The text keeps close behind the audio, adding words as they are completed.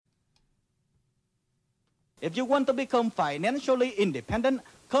If you want to become financially independent,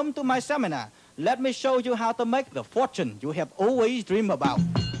 come to my seminar. Let me show you how to make the fortune you have always dreamed about.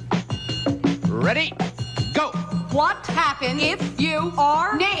 Ready? Go! What happens if you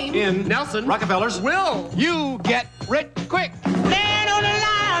are named In Nelson Rockefeller's will you get rich quick? Stand on the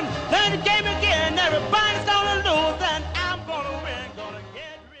line, play the game again. Everybody's gonna lose, and I'm gonna win. Gonna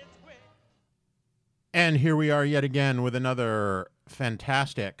get rich quick. And here we are yet again with another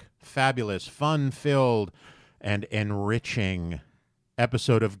fantastic, fabulous, fun-filled, and enriching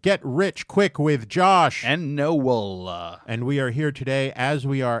episode of Get Rich Quick with Josh and Noel. And we are here today, as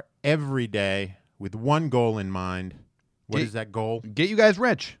we are every day, with one goal in mind. What is that goal? Get you guys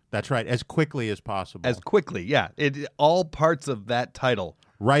rich. That's right, as quickly as possible. As quickly, yeah. All parts of that title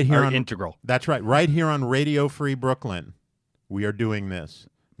right here are integral. That's right. Right here on Radio Free Brooklyn, we are doing this.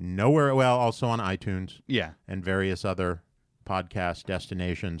 Nowhere, well, also on iTunes. Yeah. And various other podcast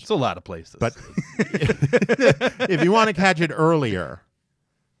destinations. It's a lot of places. But if you want to catch it earlier,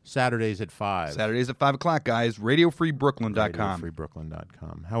 Saturdays at 5. Saturdays at 5 o'clock, guys. RadioFreeBrooklyn.com.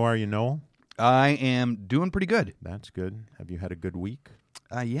 RadioFreeBrooklyn.com. How are you, Noel? I am doing pretty good. That's good. Have you had a good week?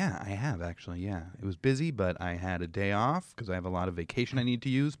 Yeah, I have, actually, yeah. It was busy, but I had a day off because I have a lot of vacation I need to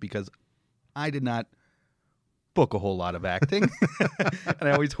use because I did not book a whole lot of acting. And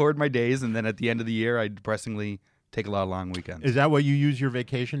I always hoard my days, and then at the end of the year, I depressingly take a lot of long weekends. Is that what you use your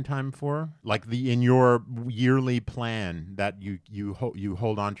vacation time for? Like in your yearly plan that you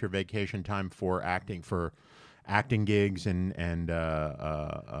hold on to your vacation time for acting gigs and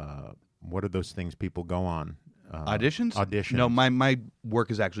what are those things people go on? Auditions? Auditions. No, my work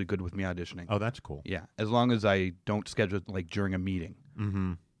is actually good with me auditioning. Oh, that's cool. Yeah, as long as I don't schedule it like during a meeting.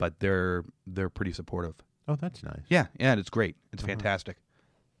 Mm-hmm. But they're pretty supportive. Oh, that's nice. Yeah, and it's great. It's fantastic.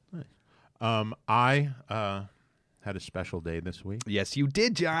 Nice. I had a special day this week. Yes, you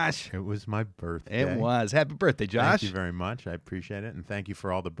did, Josh. It was my birthday. It was. Happy birthday, Josh. Thank you very much. I appreciate it. And thank you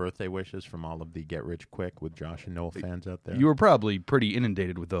for all the birthday wishes from all of the Get Rich Quick with Josh and Noel fans out there. You were probably pretty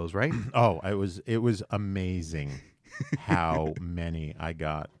inundated with those, right? Oh, it was amazing how many I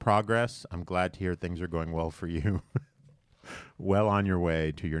got. Progress. I'm glad to hear things are going well for you. Well on your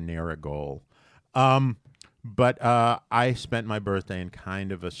way to your nearer goal. But I spent my birthday in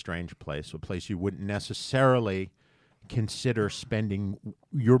kind of a strange place, a place you wouldn't necessarily consider spending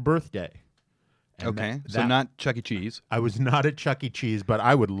your birthday. And okay, so not Chuck E. Cheese. I was not at Chuck E. Cheese, but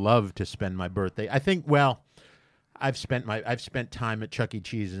I would love to spend my birthday. I think, well, I've spent time at Chuck E.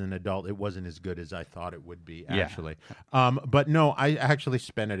 Cheese as an adult. It wasn't as good as I thought it would be, actually. Yeah. But no, I actually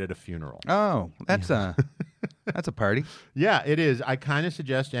spent it at a funeral. Oh, that's a party. Yeah, it is. I kind of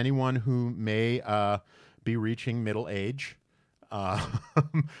suggest anyone who may be reaching middle age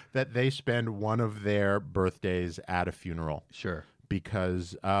that they spend one of their birthdays at a funeral. Sure.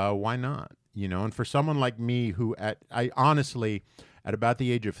 Because why not? You know, and for someone like me who I honestly, at about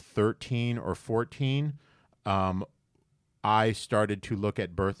the age of 13 or 14, I started to look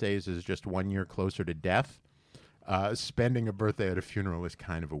at birthdays as just 1 year closer to death. Spending a birthday at a funeral is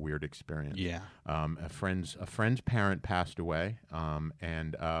kind of a weird experience. Yeah. A friend's parent passed away,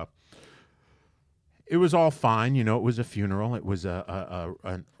 and it was all fine. You know, it was a funeral. It was a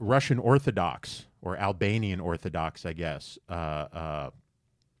Russian Orthodox or Albanian Orthodox, I guess,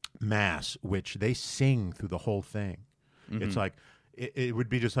 mass, which they sing through the whole thing. Mm-hmm. It's like, it would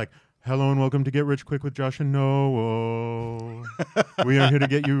be just like, hello and welcome to Get Rich Quick with Josh and Noel. We are here to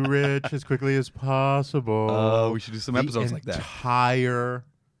get you rich as quickly as possible. Oh, we should do some episodes like that. The entire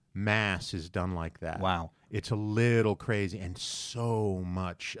mass is done like that. Wow. It's a little crazy, and so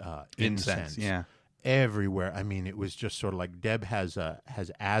much incense. Yeah. Everywhere. I mean, it was just sort of like Deb has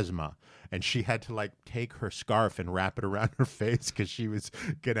asthma, and she had to like take her scarf and wrap it around her face because she was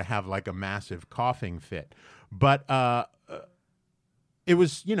gonna have like a massive coughing fit. But it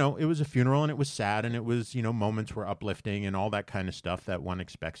was a funeral, and it was sad, and it was, moments were uplifting and all that kind of stuff that one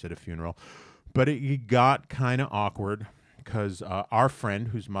expects at a funeral. But it got kind of awkward because our friend,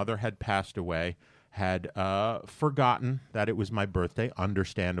 whose mother had passed away, had forgotten that it was my birthday,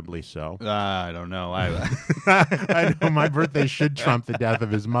 understandably so. I don't know. I know my birthday should trump the death of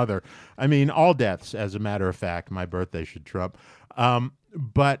his mother. I mean, all deaths, as a matter of fact, my birthday should trump.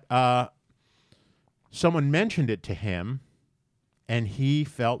 But someone mentioned it to him, and he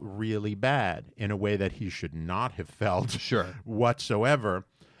felt really bad in a way that he should not have felt whatsoever.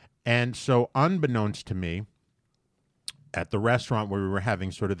 And so unbeknownst to me, at the restaurant where we were having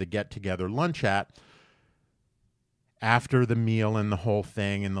sort of the get-together lunch at, after the meal and the whole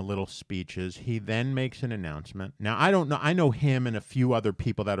thing and the little speeches, he then makes an announcement. Now, I don't know. I know him and a few other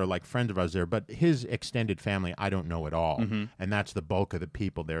people that are like friends of ours there, but his extended family, I don't know at all. Mm-hmm. And that's the bulk of the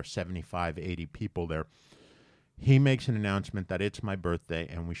people there, 75, 80 people there. he makes an announcement that it's my birthday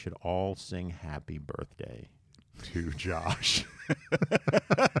and we should all sing happy birthday to Josh.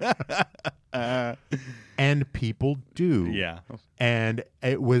 And people do. Yeah. And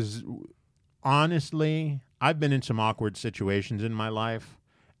it was, honestly, I've been in some awkward situations in my life,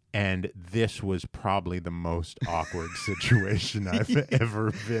 and this was probably the most awkward situation I've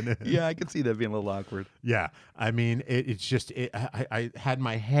ever been in. Yeah, I could see that being a little awkward. Yeah. I mean, it's just, I had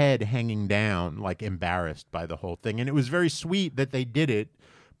my head hanging down, like embarrassed by the whole thing. And it was very sweet that they did it.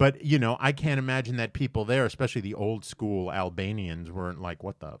 But, you know, I can't imagine that people there, especially the old school Albanians, weren't like,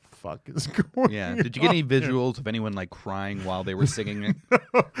 what the fuck is going on? Yeah. Did you get any visuals of anyone like crying while they were singing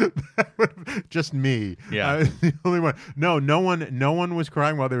it? Just me. Yeah. I was the only one. No one was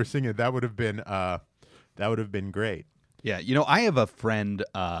crying while they were singing it. That would have been great. Yeah. You know, I have a friend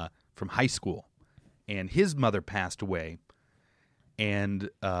from high school, and his mother passed away, and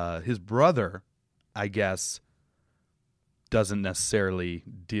his brother, I guess, doesn't necessarily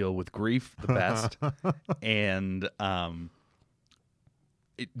deal with grief the best. And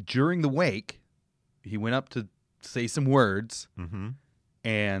during the wake, he went up to say some words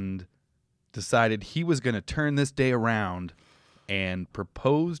and decided he was going to turn this day around and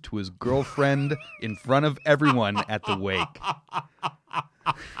propose to his girlfriend in front of everyone at the wake.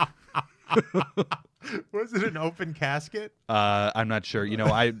 Was it an open casket? I'm not sure. You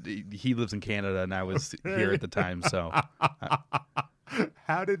know, he lives in Canada and I was here at the time, so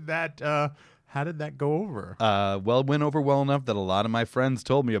How did that go over? well, it went over well enough that a lot of my friends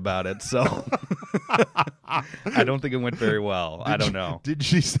told me about it, so I don't think it went very well. I don't know. Did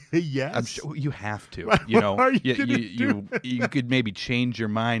she say yes? I'm sure you have to. You know, Are you gonna do you could maybe change your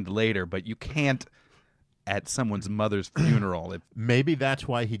mind later, but you can't at someone's mother's funeral. Maybe that's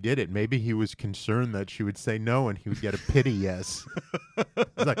why he did it. Maybe he was concerned that she would say no and he would get a pity yes.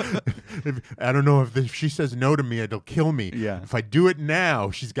 It's like, I don't know if she says no to me, it'll kill me. Yeah. If I do it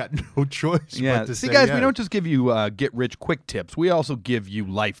now, she's got no choice Yeah. but to See, say guys, yes. we don't just give you get rich quick tips. We also give you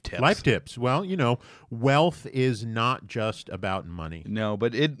life tips. Life tips. Well, you know, wealth is not just about money. No,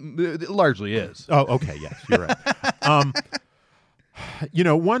 but it largely is. Oh, okay. Yes, you're right. You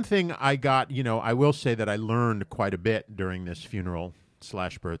know, one thing I got, you know, I will say that I learned quite a bit during this funeral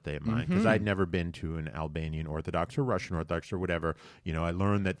 / birthday of mine, because I'd never been to an Albanian Orthodox or Russian Orthodox or whatever. You know, I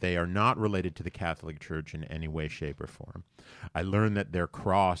learned that they are not related to the Catholic Church in any way, shape, or form. I learned that their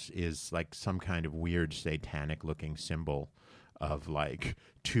cross is like some kind of weird satanic looking symbol of like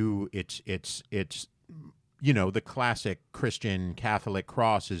it's you know, the classic Christian Catholic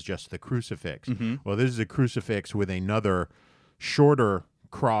cross is just the crucifix. Well, this is a crucifix with another shorter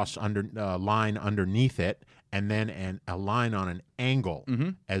cross line underneath it, and then a line on an angle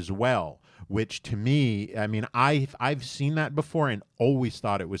as well, which to me, I mean, I've seen that before and always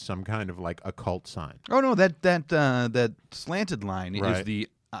thought it was some kind of like occult sign. Oh no, that slanted line is Right. the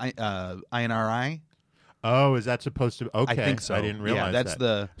INRI. Oh, is that supposed to? Okay, I think so. I didn't realize Yeah, that's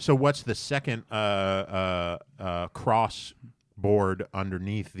that. So what's the second cross board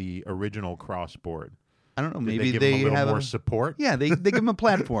underneath the original cross board? I don't know. Did Maybe they give him a little have more support. Yeah, they give him a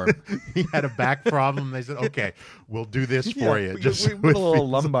platform. He had a back problem. They said, "Okay, we'll do this for you." We Just put a little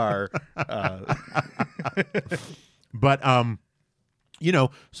lumbar. But you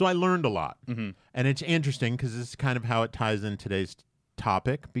know, so I learned a lot, and it's interesting because this is kind of how it ties in today's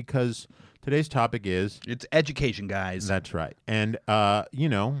topic, because today's topic is It's education, guys. that's right, and you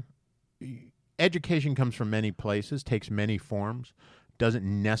know, education comes from many places, takes many forms. Doesn't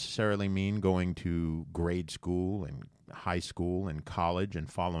necessarily mean going to grade school and high school and college and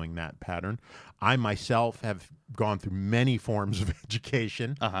following that pattern. I myself have gone through many forms of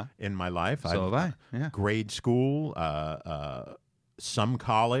education in my life. So have I. Yeah. Grade school, some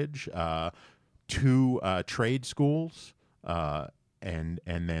college, 2 trade schools, and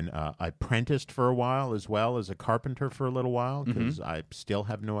then I apprenticed for a while as well as a carpenter for a little while, because I still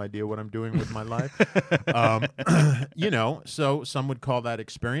have no idea what I'm doing with my life. You know, so some would call that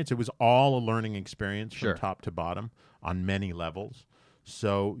experience. It was all a learning experience from top to bottom on many levels.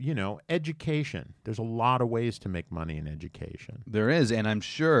 So, you know, education. There's a lot of ways to make money in education. There is, and I'm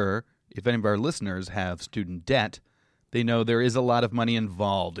sure if any of our listeners have student debt, they know there is a lot of money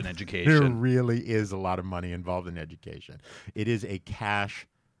involved in There education. really is a lot of money involved in education. It is a cash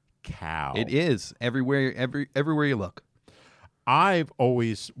cow. It is everywhere you look. I've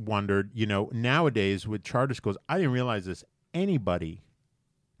always wondered, you know, nowadays with charter schools, I didn't realize this. Anybody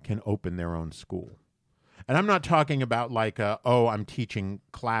can open their own school. And I'm not talking about like, I'm teaching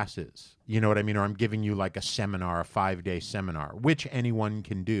classes, you know what I mean? Or I'm giving you like a seminar, a 5-day seminar, which anyone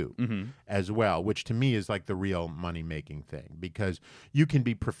can do as well, which to me is like the real money-making thing, because you can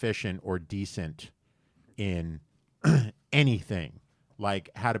be proficient or decent in anything, like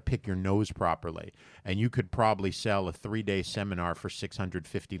how to pick your nose properly. And you could probably sell a 3-day seminar for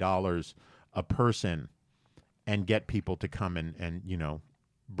 $650 a person and get people to come and you know,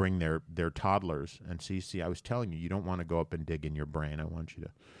 bring their toddlers and see, I was telling you, you don't want to go up and dig in your brain. I want you to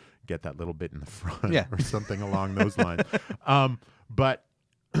get that little bit in the front or something along those lines. But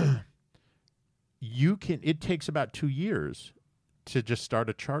it takes about 2 years to just start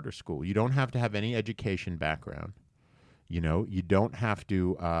a charter school. You don't have to have any education background. You know, you don't have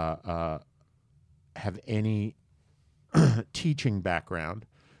to have any teaching background.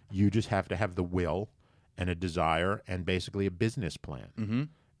 You just have to have the will and a desire and basically a business plan. Mm-hmm.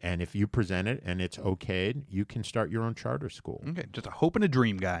 And if you present it and it's okayed, you can start your own charter school. Okay, just a hope and a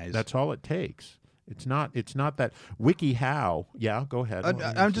dream, guys. That's all it takes. It's not that WikiHow. Yeah, go ahead.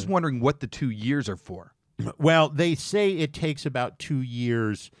 I'm just wondering what the 2 years are for. Well, they say it takes about 2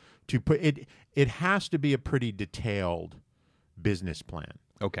 years to put it. It has to be a pretty detailed business plan.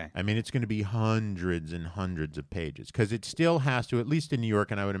 Okay. I mean, it's going to be hundreds and hundreds of pages because it still has to, at least in New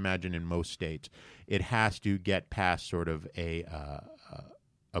York, and I would imagine in most states, it has to get past sort of the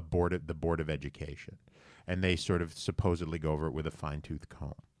Board of Education, and they sort of supposedly go over it with a fine-tooth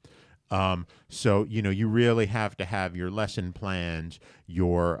comb. So, you know, you really have to have your lesson plans,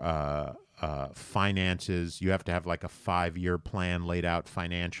 your finances. You have to have like a 5-year plan laid out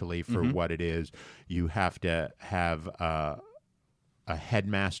financially for what it is. You have to have a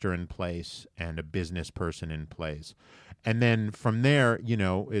headmaster in place and a business person in place. And then from there, you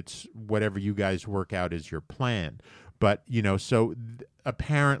know, it's whatever you guys work out as your plan. But, you know, so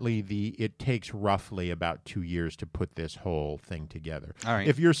apparently it takes roughly about 2 years to put this whole thing together. All right.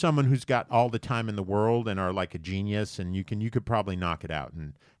 If you're someone who's got all the time in the world and are like a genius, and you could probably knock it out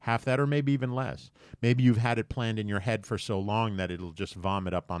in half that or maybe even less. Maybe you've had it planned in your head for so long that it'll just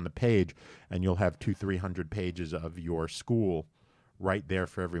vomit up on the page and you'll have 200-300 pages of your school right there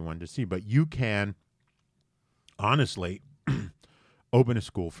for everyone to see. But you can honestly open a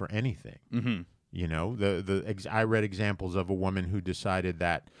school for anything. Mm-hmm. You know, I read examples of a woman who decided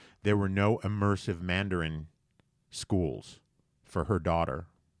that there were no immersive Mandarin schools for her daughter,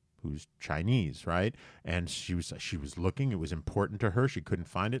 who's Chinese, right? And she was looking. It was important to her. She couldn't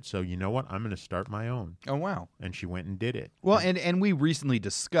find it. So you know what? I'm going to start my own. Oh, wow. And she went and did it. Well, and we recently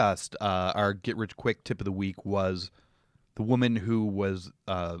discussed our Get Rich Quick tip of the week was the woman who was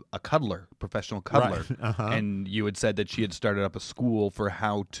a cuddler, professional cuddler. Right. Uh-huh. And you had said that she had started up a school for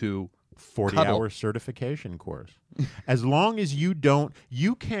how to 40-hour certification course. As long as you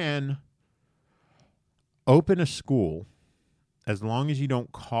can open a school, as long as you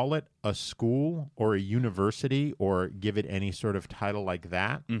don't call it a school or a university or give it any sort of title like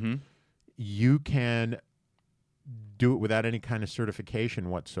that, you can do it without any kind of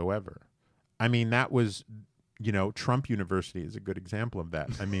certification whatsoever. I mean, that was, you know, Trump University is a good example of that.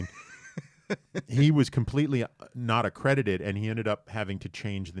 I mean, he was completely not accredited, and he ended up having to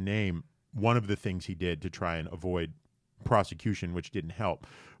change the name. One of the things he did to try and avoid prosecution, which didn't help,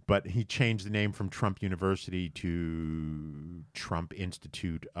 but he changed the name from Trump University to Trump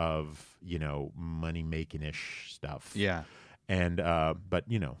Institute of, you know, money-making-ish stuff. Yeah. And, but,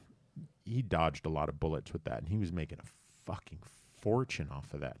 you know, he dodged a lot of bullets with that, and he was making a fucking fortune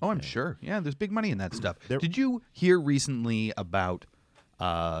off of that. Oh, I'm thing. sure. Yeah, there's big money in that stuff. Did you hear recently about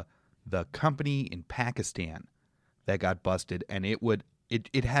the company in Pakistan that got busted, and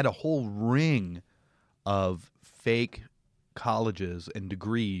it had a whole ring of fake colleges and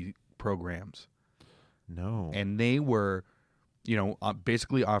degree programs. No. And they were, you know,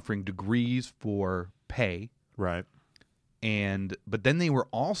 basically offering degrees for pay. Right. But then they were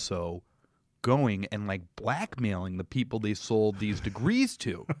also going and like blackmailing the people they sold these degrees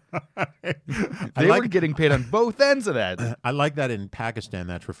to. They were getting paid on both ends of that. I like that in Pakistan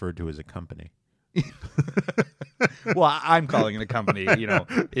that's referred to as a company. Well, I'm calling it a company. You know,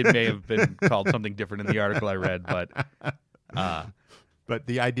 it may have been called something different in the article I read, but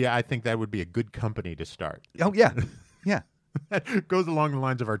the idea, I think that would be a good company to start. Oh yeah, yeah. That goes along the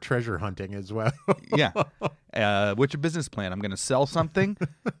lines of our treasure hunting as well. Yeah. What's your business plan? I'm going to sell something,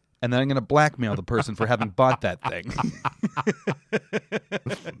 and then I'm going to blackmail the person for having bought that thing.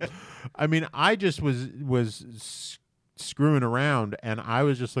 I mean, I just was screwing around, and I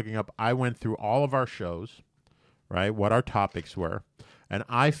was just looking up. I went through all of our shows, right, what our topics were, and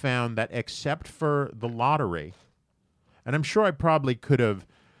I found that except for the lottery, and I'm sure I probably could have,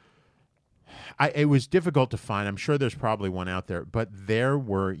 it was difficult to find. I'm sure there's probably one out there, but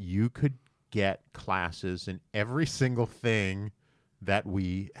you could get classes in every single thing that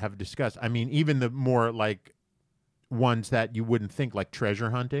we have discussed. I mean, even the more like ones that you wouldn't think, like treasure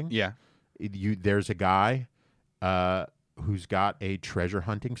hunting. Yeah. There's a guy who's got a treasure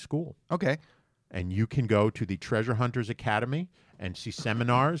hunting school. Okay. And you can go to the Treasure Hunters Academy and see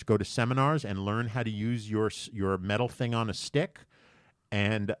seminars, go to seminars and learn how to use your metal thing on a stick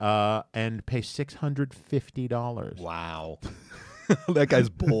and pay $650. Wow. That guy's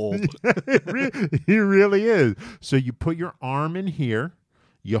bold. He really is. So you put your arm in here,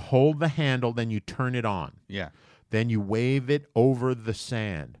 you hold the handle, then you turn it on. Yeah. Then you wave it over the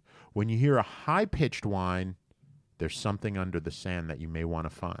sand. When you hear a high-pitched whine, there's something under the sand that you may want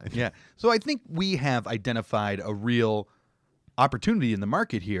to find. Yeah. So I think we have identified a real opportunity in the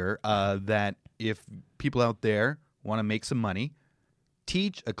market here that if people out there want to make some money,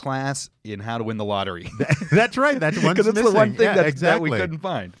 teach a class in how to win the lottery. That's right. That's one Because it's the one thing that exactly. we couldn't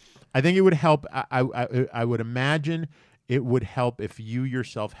find. I think it would help. I would imagine it would help if you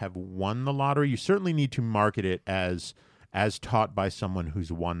yourself have won the lottery. You certainly need to market it as taught by someone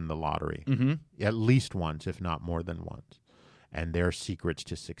who's won the lottery at least once, if not more than once, and their secrets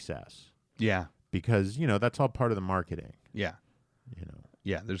to success. Yeah. Because that's all part of the marketing. Yeah.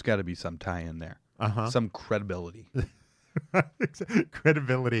 Yeah. There's got to be some tie in there. Some credibility.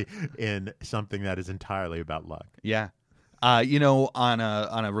 Credibility in something that is entirely about luck. Yeah. On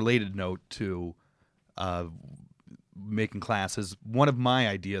a related note to making classes, one of my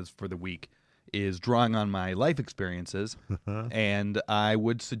ideas for the week is drawing on my life experiences, and I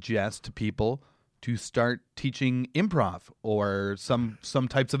would suggest to people to start teaching improv or some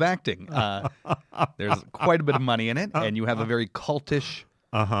types of acting. There's quite a bit of money in it, and you have a very cultish,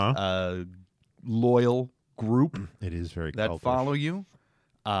 loyal group. It is very that cultish. follow you.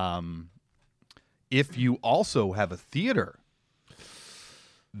 If you also have a theater,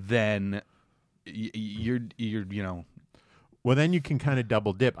 then you're Well, then you can kind of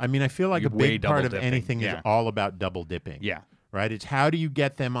double dip. I mean, I feel like You're a way big part of double-dipping, anything yeah. is all about double dipping. Yeah. Right? It's how do you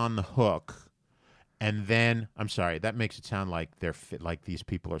get them on the hook? And then, I'm sorry, that makes it sound like like these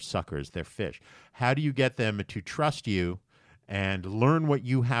people are suckers. They're fish. How do you get them to trust you and learn what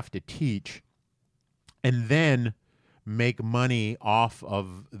you have to teach and then make money off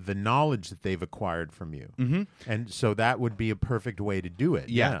of the knowledge that they've acquired from you? Mm-hmm. And so that would be a perfect way to do it.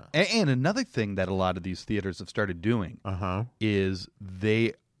 Yeah. And another thing that a lot of these theaters have started doing is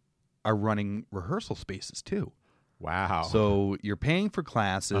they are running rehearsal spaces too. Wow. So you're paying for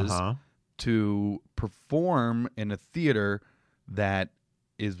classes to perform in a theater that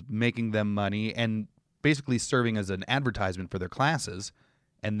is making them money and basically serving as an advertisement for their classes,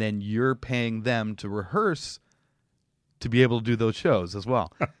 and then you're paying them to rehearse to be able to do those shows as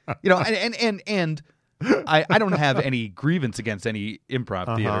well. And I don't have any grievance against any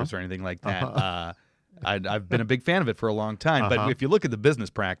improv theaters or anything like that. I've been a big fan of it for a long time, but if you look at the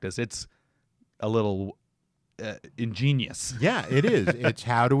business practice, it's a little ingenious. Yeah, it is. It's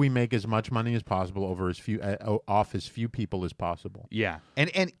how do we make as much money as possible over off as few people as possible. Yeah,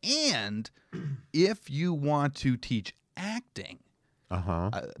 and if you want to teach acting,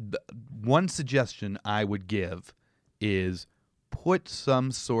 one suggestion I would give is put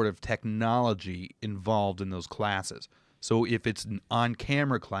some sort of technology involved in those classes. So if it's an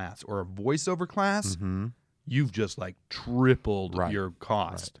on-camera class or a voiceover class, you've just like tripled your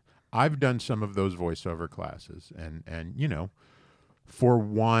cost. Right. I've done some of those voiceover classes, and for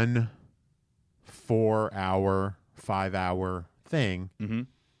one 4-hour, 5-hour thing,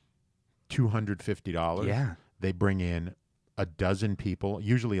 $250. Yeah. They bring in a dozen people,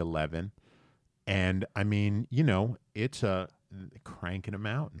 usually 11, and I mean, it's cranking them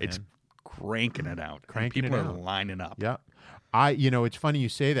out. Man. It's cranking it out. Cranking people it are out. lining up. Yeah. It's funny you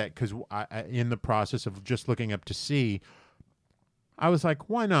say that because in the process of just looking up to see, I was like,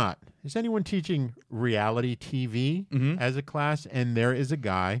 why not? Is anyone teaching reality TV as a class? And there is a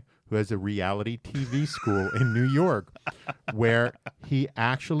guy who has a reality TV school in New York where he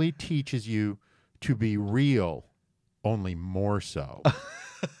actually teaches you to be real, only more so.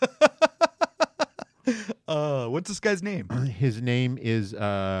 What's this guy's name? His name is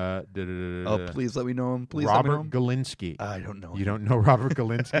Oh, please let me know him. Please Robert let me know him. Galinsky. I don't know. You don't know Robert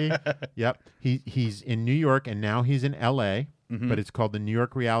Galinsky? Yep. He's in New York and now he's in LA, but it's called the New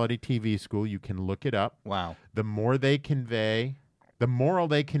York Reality TV School. You can look it up. Wow. The moral they convey,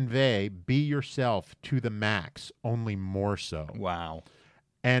 be yourself to the max, only more so. Wow.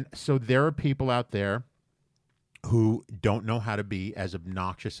 And so there are people out there who don't know how to be as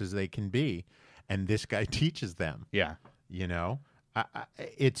obnoxious as they can be. And this guy teaches them. Yeah.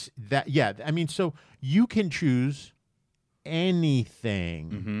 It's that. Yeah. I mean, so you can choose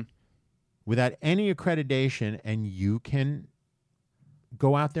anything without any accreditation, and you can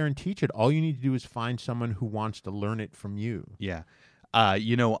go out there and teach it. All you need to do is find someone who wants to learn it from you. Yeah.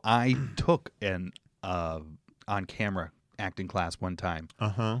 I took a on camera acting class one time.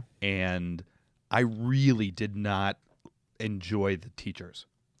 Uh-huh. And I really did not enjoy the teachers.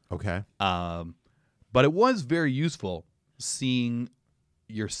 Okay. But it was very useful seeing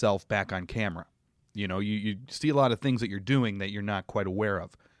yourself back on camera. You know, you see a lot of things that you're doing that you're not quite aware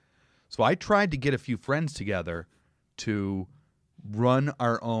of. So I tried to get a few friends together to run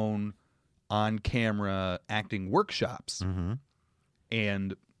our own on-camera acting workshops. Mm-hmm.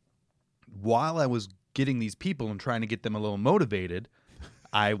 And while I was getting these people and trying to get them a little motivated,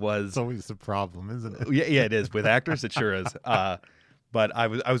 I was... It's always the problem, isn't it? Yeah, it is. With actors, it sure is. But I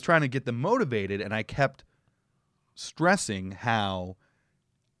was trying to get them motivated, and I kept stressing how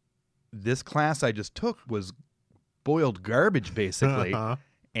this class I just took was boiled garbage, basically,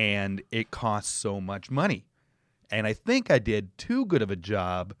 and it costs so much money. And I think I did too good of a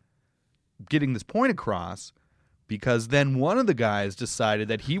job getting this point across, because then one of the guys decided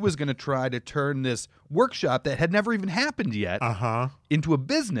that he was going to try to turn this workshop that had never even happened yet into a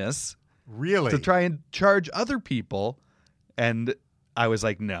business. Really? To try and charge other people. And I was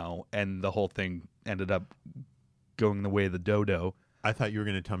like, no. And the whole thing ended up going the way of the dodo. I thought you were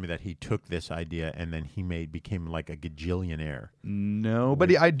going to tell me that he took this idea and then he became like a gajillionaire. No,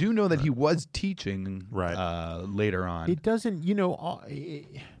 but I do know that he was teaching later on. It doesn't,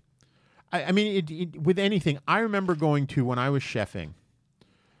 I mean, with anything, I remember going to, when I was chefing,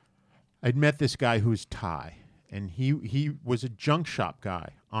 I'd met this guy who's Thai, and he was a junk shop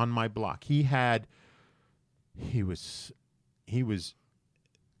guy on my block. He was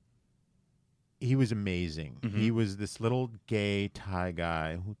amazing. Mm-hmm. He was this little gay Thai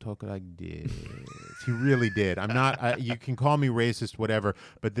guy who talked like this. He really did. I'm not, you can call me racist, whatever,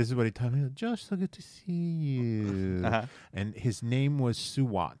 but this is what he told me. Josh, so good to see you. And his name was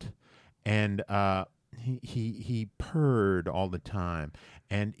Suwat. And he purred all the time.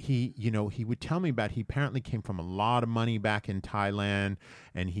 And he would tell me about, he apparently came from a lot of money back in Thailand,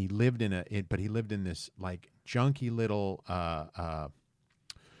 and he lived but he lived in this like junky little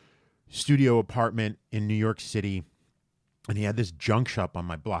studio apartment in New York City, and he had this junk shop on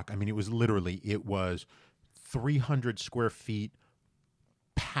my block. I mean, it was 300 square feet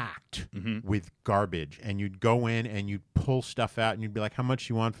packed with garbage, and you'd go in and you'd pull stuff out, and you'd be like, how much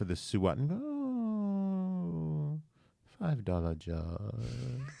you want for this suwat? And go, $5 job.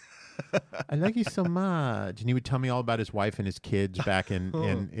 I like you so much. And he would tell me all about his wife and his kids back in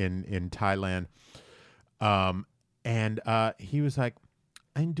Thailand. And he was like,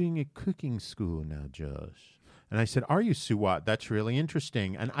 I'm doing a cooking school now, Josh. And I said, are you, Suwat? That's really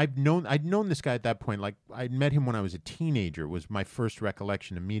interesting. And I'd known this guy at that point. Like, I'd met him when I was a teenager. It was my first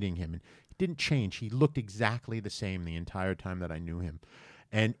recollection of meeting him. And it didn't change. He looked exactly the same the entire time that I knew him.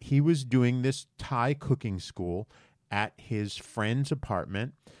 And he was doing this Thai cooking school at his friend's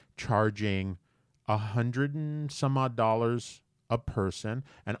apartment, charging $100 and some odd a person.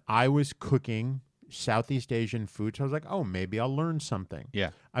 And I was cooking Southeast Asian food. So I was like, oh, maybe I'll learn something. Yeah.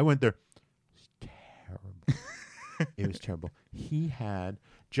 I went there. Terrible. It was terrible. He had,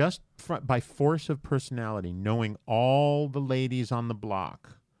 just by force of personality, knowing all the ladies on the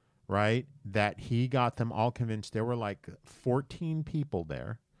block, right, that he got them all convinced. There were like 14 people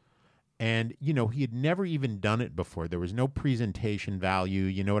there. And, he had never even done it before. There was no presentation value.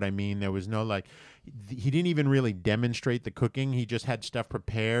 You know what I mean? There was no, like, he didn't even really demonstrate the cooking. He just had stuff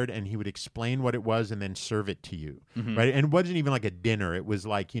prepared, and he would explain what it was and then serve it to you, right? And it wasn't even like a dinner. It was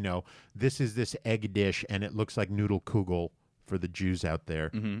like, this is this egg dish, and it looks like noodle kugel for the Jews out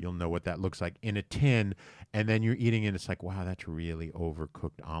there. You'll know what that looks like in a tin. And then you're eating it. It's like, wow, that's really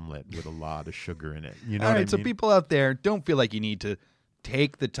overcooked omelet with a lot of sugar in it. You know all what right, I mean? so people out there, don't feel like you need to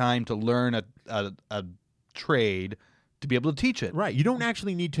take the time to learn a trade to be able to teach it. Right. You don't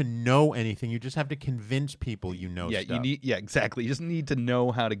actually need to know anything. You just have to convince people you know stuff. Exactly. You just need to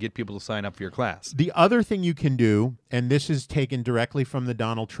know how to get people to sign up for your class. The other thing you can do, and this is taken directly from the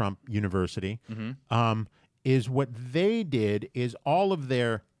Donald Trump University, is what they did is all of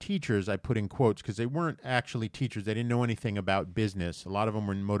their teachers, I put in quotes because they weren't actually teachers. They didn't know anything about business. A lot of them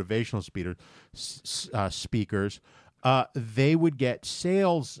were motivational speakers. They would get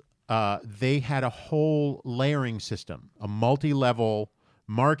sales. They had a whole layering system, a multi-level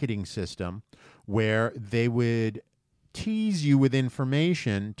marketing system where they would tease you with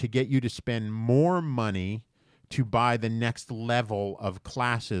information to get you to spend more money to buy the next level of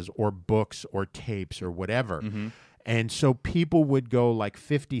classes or books or tapes or whatever. And so people would go like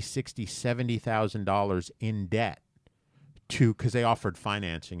 $50,000, $60,000, $70,000 in debt because they offered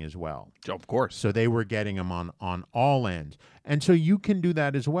financing as well. Of course. So they were getting them on all ends. And so you can do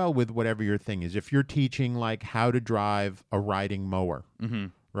that as well with whatever your thing is. If you're teaching like how to drive a riding mower,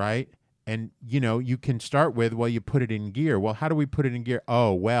 right? And, you can start with, well, you put it in gear. Well, how do we put it in gear?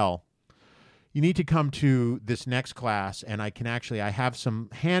 Oh, well, you need to come to this next class, and I have some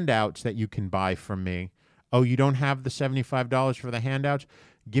handouts that you can buy from me. Oh, you don't have the $75 for the handouts?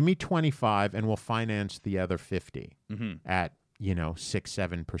 Give me $25, and we'll finance the other $50 at,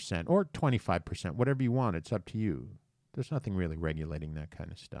 6-7% or 25%, whatever you want. It's up to you. There's nothing really regulating that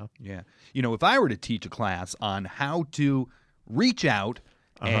kind of stuff. Yeah. If I were to teach a class on how to reach out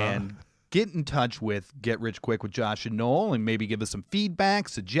and get in touch with Get Rich Quick with Josh and Noel and maybe give us some feedback,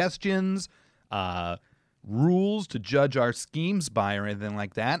 suggestions, rules to judge our schemes by or anything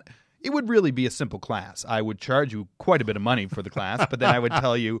like that, it would really be a simple class. I would charge you quite a bit of money for the class, but then I would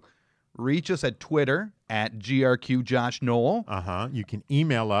tell you, reach us at Twitter at GRQJoshNoel. You can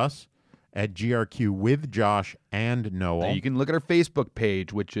email us at GRQ with Josh and Noel. You can look at our Facebook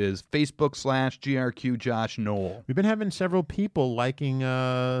page, which is Facebook/GRQJoshNoel. We've been having several people liking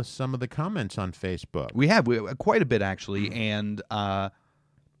some of the comments on Facebook. We have quite a bit, actually, and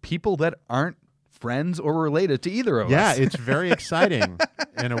people that aren't friends or related to either of us. Yeah, it's very exciting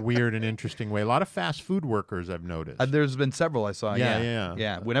in a weird and interesting way. A lot of fast food workers, I've noticed. There's been several I saw.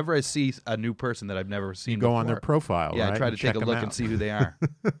 Yeah. Whenever I see a new person that I've never seen go before, on their profile, yeah, right? I try to take a look and see who they are.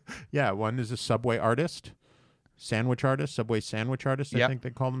 Yeah, one is a Subway artist, Subway sandwich artist, I think they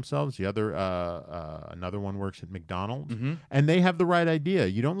call themselves. The other, another one works at McDonald's. And they have the right idea.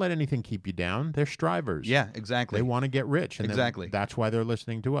 You don't let anything keep you down. They're strivers. Yeah, exactly. They want to get rich. And exactly. That's why they're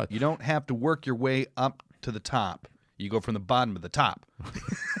listening to us. You don't have to work your way up to the top. You go from the bottom to the top.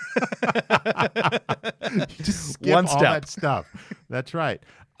 You just skip One all step. that stuff. That's right.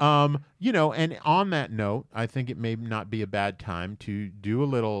 And on that note, I think it may not be a bad time to do a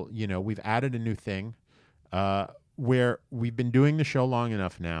little, we've added a new thing where we've been doing the show long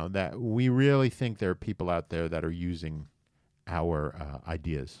enough now that we really think there are people out there that are using our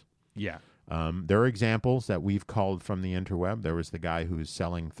ideas. Yeah. There are examples that we've called from the interweb. There was the guy who was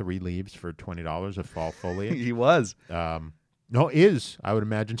selling 3 leaves for $20 of fall foliage. He was. I would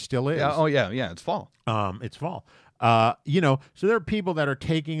imagine still is. Yeah, it's fall. It's fall. So there are people that are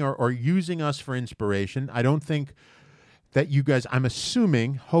taking or using us for inspiration. I don't think that you guys, I'm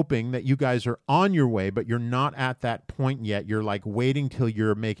hoping that you guys are on your way, but you're not at that point yet. You're like waiting till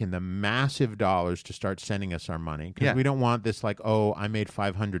you're making the massive dollars to start sending us our money. Because we don't want this like, oh, I made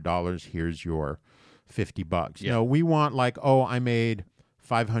 $500. Here's your $50. Yeah. No, we want like, oh, I made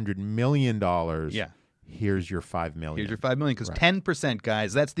 $500 million. Yeah. Here's your $5 million. Here's your $5 million. Because 10%,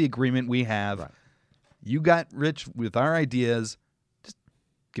 guys, that's the agreement we have. Right. You got rich with our ideas. Just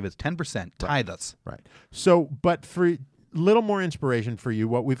give us 10%. Tithe us. Right. So, but for little more inspiration for you,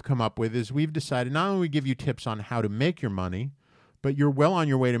 what we've come up with is we've decided not only we give you tips on how to make your money, but you're well on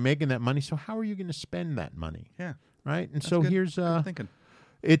your way to making that money. So how are you going to spend that money? Yeah. Right. And That's so good. here's Good thinking.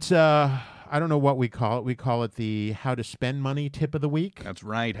 It's I don't know what we call it. We call it the how to spend money tip of the week. That's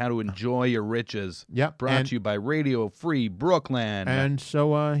right. How to enjoy your riches. Yep. Brought to you by Radio Free Brooklyn. And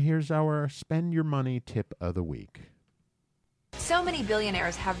so here's our spend your money tip of the week. So many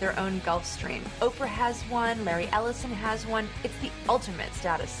billionaires have their own Gulfstream. Oprah has one, Larry Ellison has one. It's the ultimate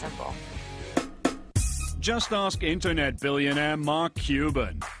status symbol. Just ask internet billionaire Mark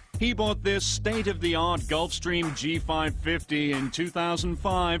Cuban. He bought this state-of-the-art Gulfstream G550 in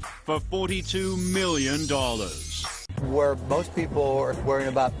 2005 for $42 million. Where most people are worrying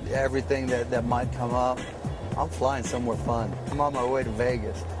about everything that might come up, I'm flying somewhere fun. I'm on my way to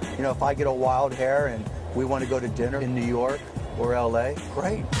Vegas. If I get a wild hair and we want to go to dinner in New York or LA,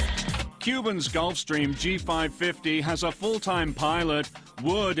 great. Cuban's Gulfstream G550 has a full-time pilot,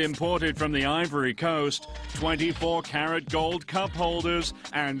 wood imported from the Ivory Coast, 24-karat gold cup holders,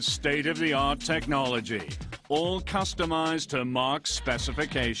 and state-of-the-art technology, all customized to Mark's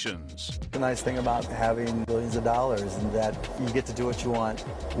specifications. The nice thing about having billions of dollars is that you get to do what you want,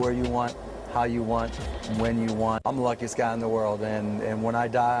 where you want, how you want, when you want. I'm the luckiest guy in the world, and when I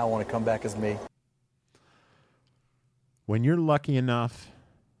die, I want to come back as me. When you're lucky enough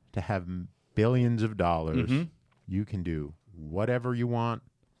to have billions of dollars, you can do whatever you want,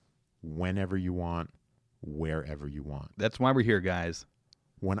 whenever you want, wherever you want. That's why we're here, guys.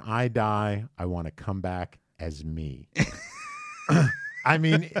 When I die, I want to come back as me. I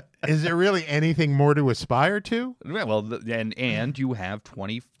mean, is there really anything more to aspire to? Well, and you have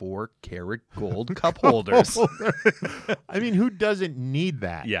 24-karat gold cup holders. I mean, who doesn't need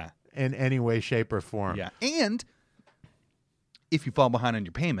that? Yeah. In any way, shape, or form? Yeah. And if you fall behind on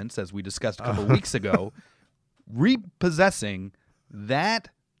your payments, as we discussed a couple of weeks ago, repossessing that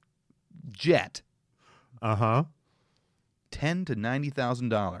jet, $10,000 to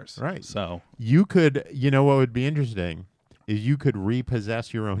 $90,000. Right. So you could, what would be interesting is you could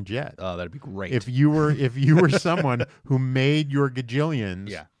repossess your own jet. Oh, that'd be great. If you were someone who made your gajillions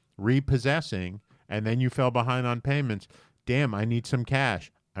Yeah. repossessing, and then you fell behind on payments, damn, I need some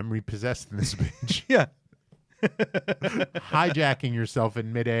cash. I'm repossessing this bitch. Yeah. Hijacking yourself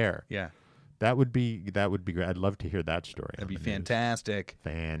in midair. Yeah. That would be great. I'd love to hear that story. That'd be on the news. fantastic.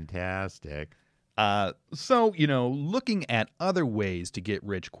 Fantastic. So, looking at other ways to get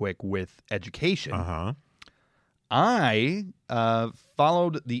rich quick with education, I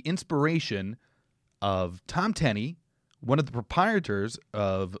followed the inspiration of Tom Tenney, one of the proprietors,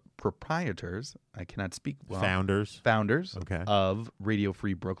 I cannot speak well. Founders. Okay. Of Radio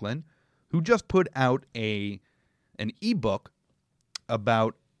Free Brooklyn, who just put out an ebook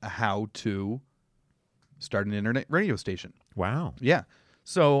about how to start an internet radio station. Wow. Yeah.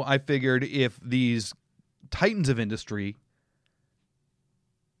 So I figured if these titans of industry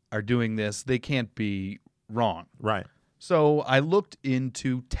are doing this, they can't be wrong. Right. So I looked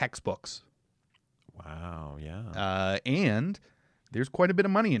into textbooks. Wow, yeah. And there's quite a bit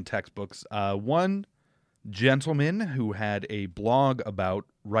of money in textbooks. One gentleman who had a blog about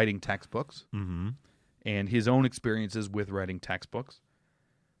writing textbooks and his own experiences with writing textbooks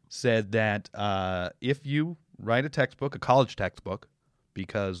said that if you write a textbook, a college textbook,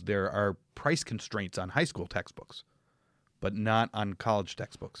 because there are price constraints on high school textbooks, but not on college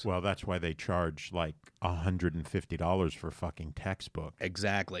textbooks. Well, that's why they charge like $150 for a fucking textbook.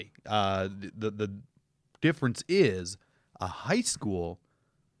 Exactly. The difference is a high school,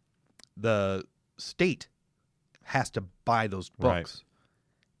 the state has to buy those books.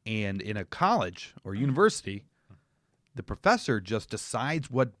 Right. And in a college or university, the professor just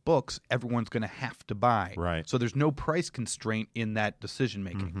decides what books everyone's going to have to buy. Right. So there's no price constraint in that decision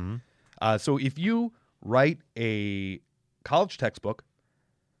making. So if you write a college textbook,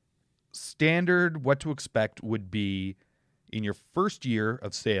 standard what to expect would be in your first year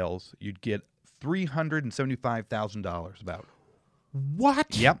of sales, you'd get $375,000 about.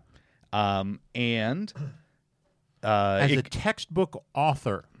 What? Yep. And as a textbook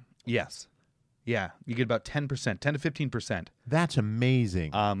author. Yes. Yeah, you get about 10%, 10 to 15%. That's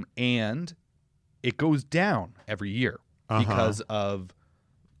amazing. And it goes down every year because of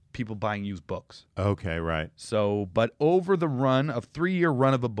people buying used books. Okay, right. So, but over the run of 3-year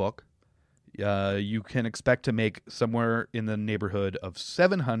run of a book, you can expect to make somewhere in the neighborhood of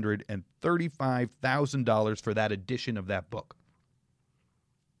 $735,000 for that edition of that book.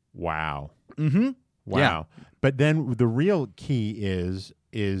 Wow. Mm-hmm. Wow. Yeah. But then the real key is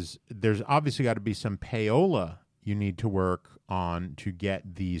there's obviously got to be some payola you need to work on to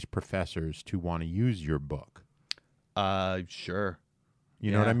get these professors to want to use your book. Sure.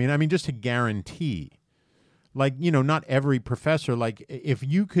 You know what I mean? I mean, just to guarantee. Like, not every professor, like, if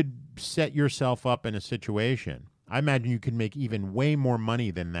you could set yourself up in a situation, I imagine you could make even way more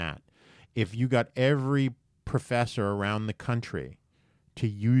money than that if you got every professor around the country to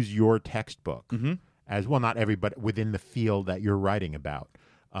use your textbook as well, not everybody within the field that you're writing about.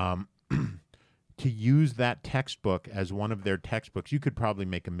 To use that textbook as one of their textbooks, you could probably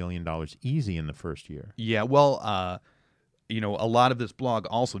make $1 million easy in the first year. Yeah, well, a lot of this blog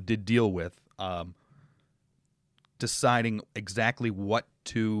also did deal with deciding exactly what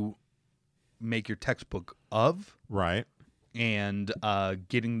to make your textbook of. Right. And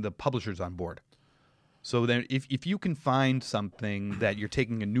getting the publishers on board. So then if you can find something that you're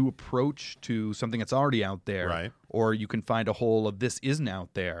taking a new approach to something that's already out there, right, or you can find a hole of this isn't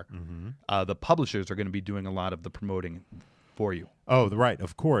out there, the publishers are going to be doing a lot of the promoting for you. Oh, right,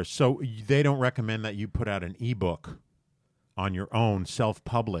 of course. So they don't recommend that you put out an ebook on your own,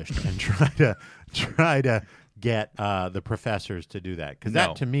 self-published, and try to get the professors to do that, because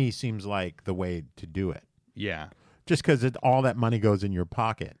that to me seems like the way to do it. Yeah, just because all that money goes in your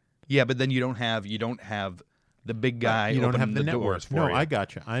pocket. Yeah, but then you don't have the big guy. You don't have the network doors for you. you. I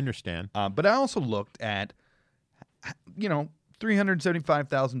got you. I understand. But I also looked at,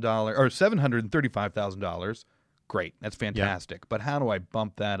 $375,000 or $735,000. Great, that's fantastic. Yep. But how do I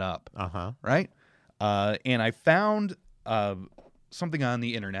bump that up? Right. And I found something on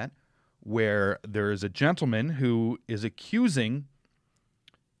the internet where there is a gentleman who is accusing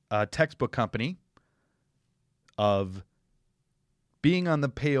a textbook company of being on the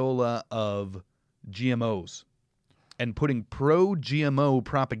payola of GMOs and putting pro-GMO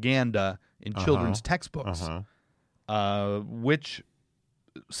propaganda in children's textbooks, which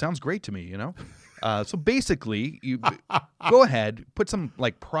sounds great to me, So basically, you go ahead, put some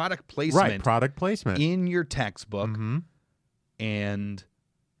product placement, in your textbook, and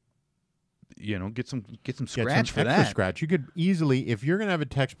get some scratch for that. Scratch. You could easily, if you're going to have a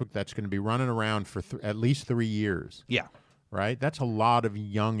textbook that's going to be running around for at least 3 years. Yeah. right? That's a lot of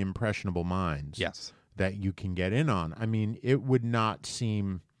young, impressionable minds. Yes. That you can get in on. I mean, it would not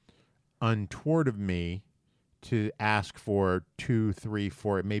seem untoward of me to ask for $2, $3,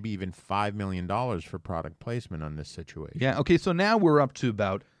 $4, maybe even $5 million for product placement on this situation. Yeah. Okay. So now we're up to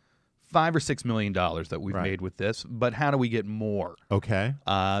about $5 or $6 million that we've Right. made with this. But how do we get more? Okay.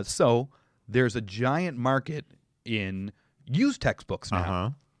 So there's a giant market in used textbooks now. Uh-huh.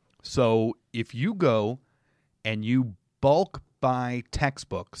 So if you go and you bulk buy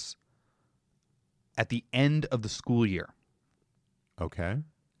textbooks at the end of the school year, Okay.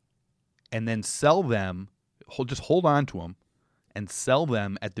 and then sell them, just hold on to them, and sell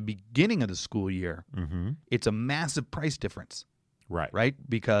them at the beginning of the school year, it's a massive price difference, Right. right?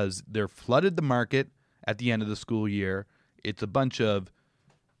 Because they're flooded the market at the end of the school year. It's a bunch of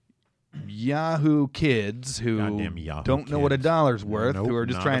Yahoo kids who Goddamn Yahoo don't know what a kids. dollar's worth, Nope, who are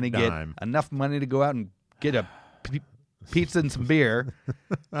just not trying a to get dime. enough money to go out and get a pizza and some beer.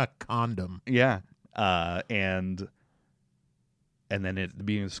 A condom. Yeah. And then at the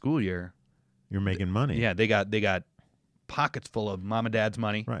beginning of the school year, You're making money. yeah, they got pockets full of mom and dad's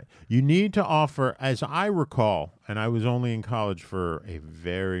money. Right. You need to offer, as I recall, and I was only in college for a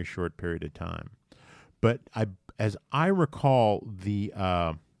very short period of time, but as I recall, the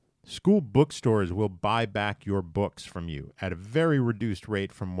school bookstores will buy back your books from you at a very reduced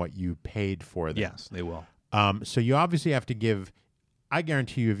rate from what you paid for them. Yes, they will. So you obviously have to give. I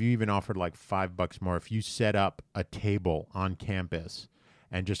guarantee you, if you even offered like $5 more, if you set up a table on campus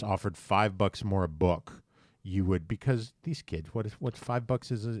and just offered $5 more a book, you would, because these kids, what's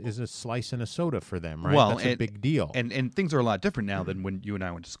 $5 is a slice and a soda for them, right? Well, That's a big deal. And things are a lot different now than when you and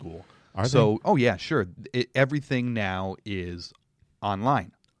I went to school. Are so, they? oh yeah, sure. Everything now is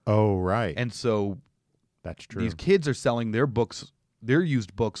online, Oh, right. and so That's true. these kids are selling their books, their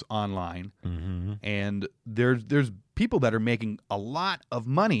used books online, and there's people that are making a lot of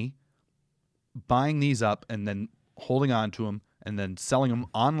money buying these up and then holding on to them and then selling them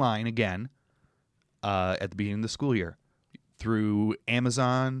online again at the beginning of the school year through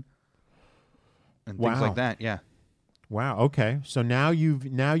Amazon and things Wow. like that. Yeah, Wow. Okay. So now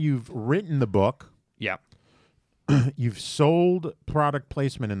you've written the book. yeah, You've sold product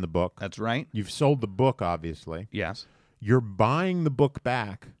placement in the book. that's right. You've sold the book, obviously. Yes, You're buying the book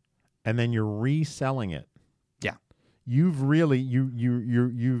back, and then you're reselling it. yeah, You've really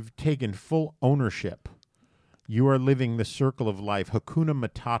you've taken full ownership. You are living the circle of life, Hakuna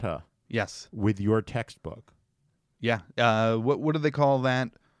Matata, yes, with your textbook. yeah. What do they call that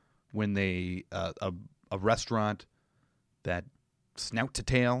when they a restaurant that snout to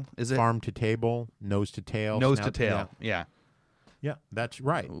tail? Is it Farm to table, nose to tail, nose to snout- tail? Yeah. Yeah, that's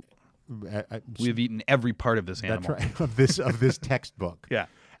right. We've eaten every part of this animal. That's right of this textbook. Yeah.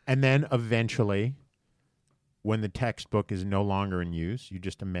 And then eventually, when the textbook is no longer in use, you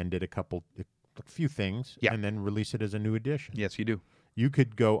just amend it a few things, Yeah. and then release it as a new edition. Yes, you do. You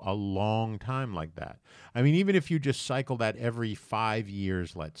could go a long time like that. I mean, even if you just cycle that every 5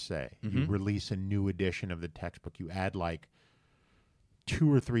 years, let's say, you release a new edition of the textbook, you add like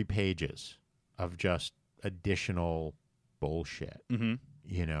 2 or 3 pages of just additional bullshit.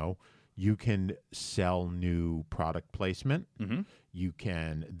 You know, you can sell new product placement. You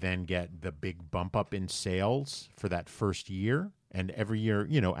can then get the big bump up in sales for that first year and every year,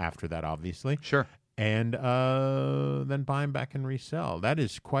 after that, obviously. Sure. And then buy them back and resell. That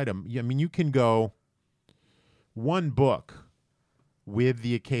is quite I mean, you can go one book with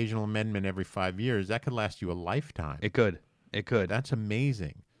the occasional amendment every 5 years. That could last you a lifetime. It could. It could. That's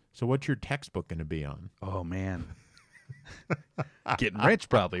amazing. So what's your textbook going to be on? Oh man. Getting rich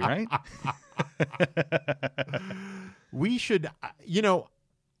probably, right? We should,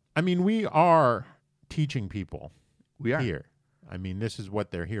 I mean, we are teaching people We are. here. I mean, this is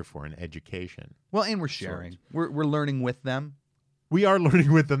what they're here for, an education. Well, and we're sharing. We're learning with them. We are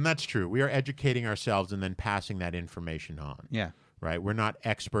learning with them. That's true. We are educating ourselves and then passing that information on. Yeah. Right? We're not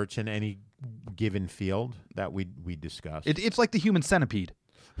experts in any given field that we discuss. It's like the human centipede.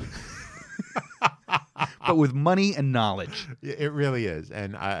 But with money and knowledge. It really is.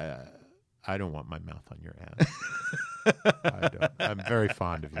 And I don't want my mouth on your ass. I don't. I'm very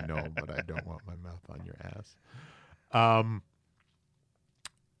fond of you, Noel, but I don't want my mouth on your ass. On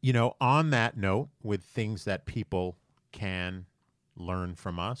that note, with things that people can learn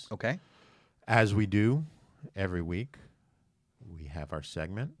from us, Okay. as we do every week, we have our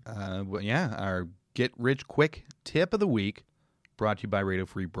segment. Well, yeah, our Get Rich Quick Tip of the Week, brought to you by Radio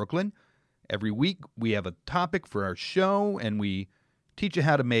Free Brooklyn. Every week we have a topic for our show, and we teach you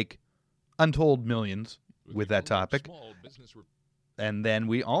how to make untold millions with that topic. And then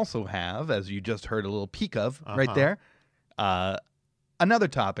we also have, as you just heard a little peek of right there, Another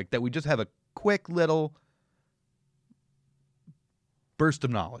topic that we just have a quick little burst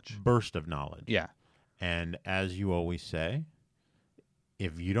of knowledge. Burst of knowledge. Yeah. And as you always say,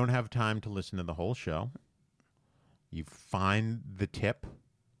 if you don't have time to listen to the whole show, you find the tip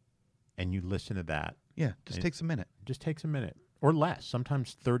and you listen to that. Yeah, just takes a minute. Just takes a minute or less,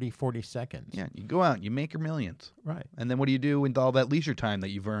 sometimes 30, 40 seconds. Yeah, you go out, you make your millions. Right. And then what do you do with all that leisure time that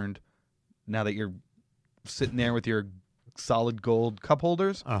you've earned now that you're sitting there with your solid gold cup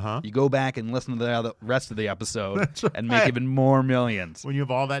holders? Uh-huh. You go back and listen to the rest of the episode That's right. and make even more millions. When you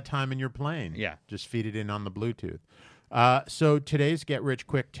have all that time in your plane. Yeah. Just feed it in on the Bluetooth. So today's Get Rich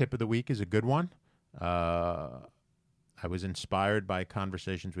Quick tip of the week is a good one. I was inspired by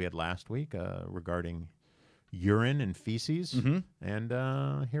conversations we had last week regarding urine and feces. Mm-hmm.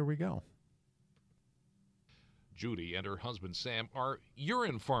 And here we go. Judy and her husband Sam are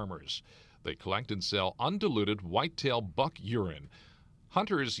urine farmers. They collect and sell undiluted whitetail buck urine.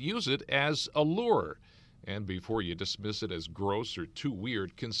 Hunters use it as a lure. And before you dismiss it as gross or too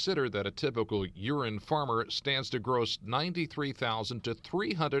weird, consider that a typical urine farmer stands to gross $93,000 to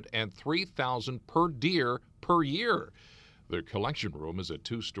 $303,000 per deer per year. Their collection room is a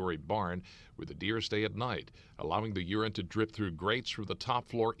 2-story barn where the deer stay at night, allowing the urine to drip through grates from the top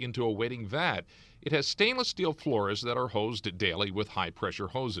floor into a waiting vat. It has stainless steel floors that are hosed daily with high-pressure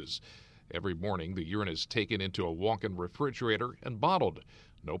hoses. Every morning, the urine is taken into a walk-in refrigerator and bottled.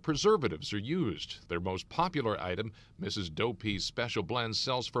 No preservatives are used. Their most popular item, Mrs. Doe Pea's Special Blend,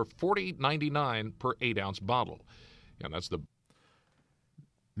 sells for $40.99 per 8-ounce bottle. And that's the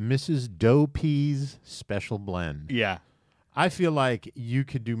Mrs. Doe Pea's Special Blend. Yeah. I feel like you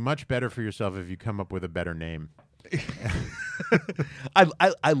could do much better for yourself if you come up with a better name.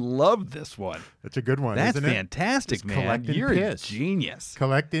 I love this one. That's a good one. That's isn't it? fantastic, Just man. collecting You're piss. a genius.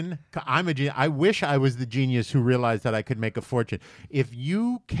 I'm a genius. I wish I was the genius who realized that I could make a fortune. If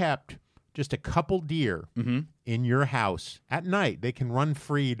you kept just a couple deer in your house at night, they can run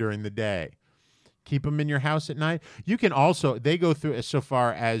free during the day. Keep them in your house at night. You can also, they go through so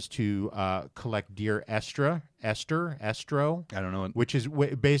far as to collect deer estro. I don't know. Which is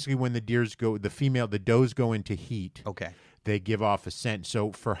basically when the does go into heat. Okay. They give off a scent.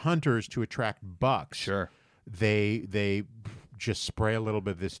 So for hunters to attract bucks, Sure. they just spray a little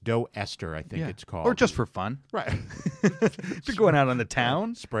bit of this doe ester, I think it's called. Or just for fun. Right. If you're going out on the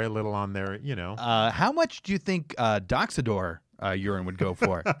town. Spray a little on there, How much do you think Doxador urine would go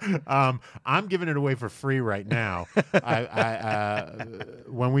for? I'm giving it away for free right now.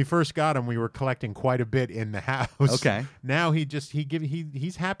 When we first got him, we were collecting quite a bit in the house. Okay. Now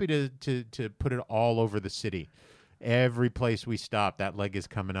he's happy to put it all over the city. Every place we stop, that leg is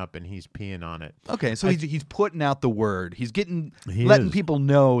coming up and he's peeing on it. Okay, so he's putting out the word. He's He letting is. people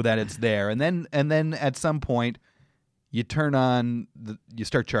know that it's there, and then at some point you turn on you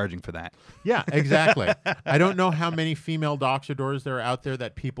start charging for that. Yeah, exactly. I don't know how many female doxadors there are out there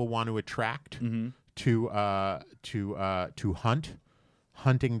that people want to attract to hunt.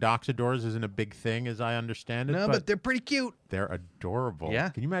 Hunting doxadors isn't a big thing, as I understand it. No, but they're pretty cute. They're adorable. Yeah.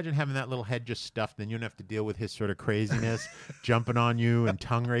 Can you imagine having that little head just stuffed, then you don't have to deal with his sort of craziness, jumping on you and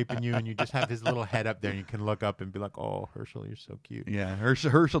tongue raping you, and you just have his little head up there, and you can look up and be like, "Oh, Herschel, you're so cute." Yeah,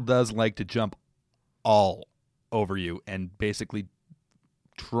 Herschel does like to jump all over you and basically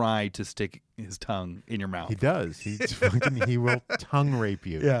try to stick his tongue in your mouth. He does. He will tongue rape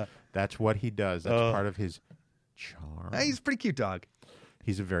you. Yeah. That's what he does. That's part of his charm. He's a pretty cute dog.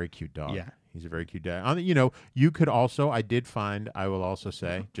 He's a very cute dog. Yeah. He's a very cute dog. You could also, I will also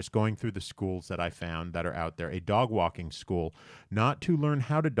say, just going through the schools that I found that are out there, a dog walking school, not to learn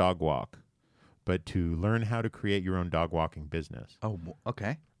how to dog walk, but to learn how to create your own dog walking business. Oh,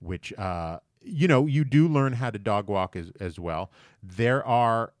 okay. Which, you do learn how to dog walk as well. They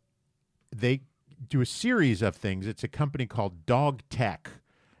do a series of things. It's a company called Dog Tech,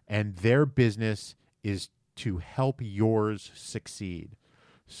 and their business is to help yours succeed.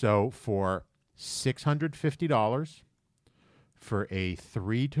 So for $650 for a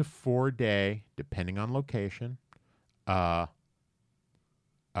 3 to 4 day, depending on location, class,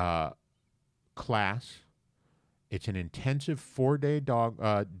 it's an intensive 4-day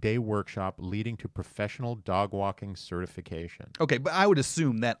day workshop leading to professional dog walking certification. Okay, but I would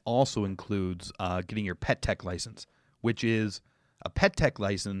assume that also includes getting your pet tech license, which is a pet tech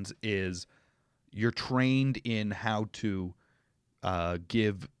license is you're trained in how to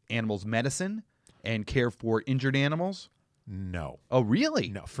give animals medicine and care for injured animals? No. Oh, really?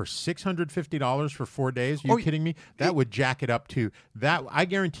 No. For $650 for 4 days? Are you kidding me? That would jack it up to that. I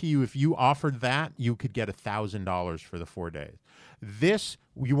guarantee you, if you offered that, you could get $1,000 for the 4 days. This,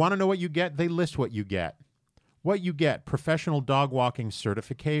 you want to know what you get? They list what you get. What you get: professional dog walking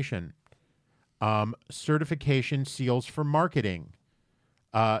certification, certification seals for marketing,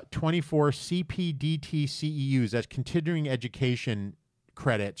 24 CPDT CEUs. That's continuing education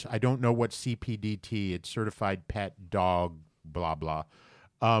credits. I don't know what CPDT. It's certified pet dog. Blah blah.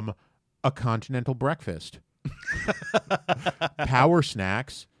 A continental breakfast, power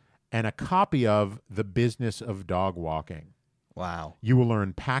snacks, and a copy of The Business of Dog Walking. Wow. You will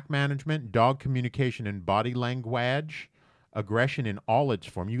learn pack management, dog communication and body language, aggression in all its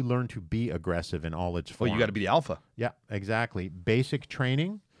form. You learn to be aggressive in all its form. Well, you got to be the alpha. Yeah, exactly. Basic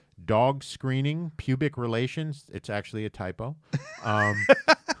training, dog screening, pubic relations. It's actually a typo.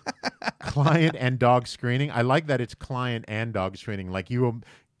 Client and dog screening. I like that it's client and dog screening. Like you will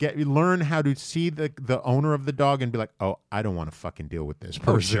learn how to see the owner of the dog and be like, oh, I don't want to fucking deal with this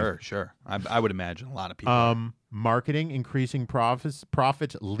person. Oh, sure. I would imagine a lot of people. Marketing, increasing profits,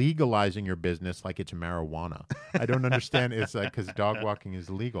 legalizing your business like it's marijuana. I don't understand. It's like because dog walking is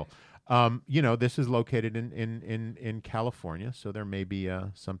legal. This is located in California, so there may be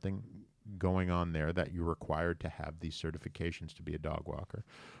something going on there that you're required to have these certifications to be a dog walker.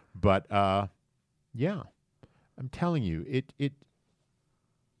 But yeah, I'm telling you,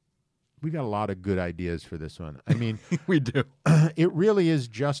 we got a lot of good ideas for this one. I mean, we do. It really is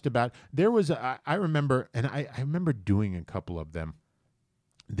just about. There was I remember, and I remember doing a couple of them.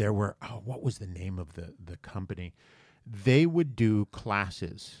 There were what was the name of the company? They would do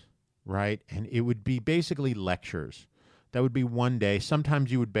classes, right? And it would be basically lectures. That would be one day.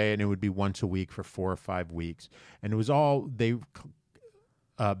 Sometimes you would pay, and it would be once a week for 4 or 5 weeks. And it was all they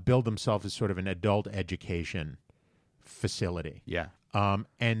build themselves as sort of an adult education facility. Yeah.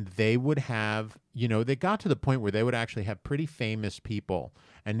 And they would have, they got to the point where they would actually have pretty famous people.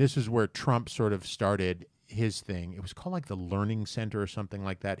 And this is where Trump sort of started his thing. It was called like the Learning Center or something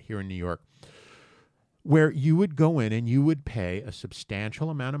like that here in New York, where you would go in and you would pay a substantial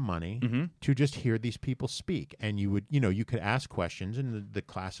amount of money to just hear these people speak. And you would, you could ask questions, and the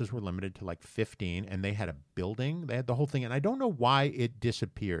classes were limited to like 15, and they had a building, they had the whole thing. And I don't know why it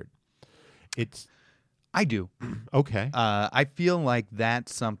disappeared. I do. Okay. I feel like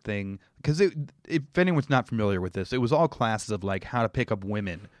that's something, because if anyone's not familiar with this, it was all classes of like how to pick up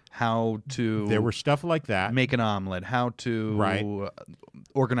women, how to... There were stuff like that. Make an omelet, how to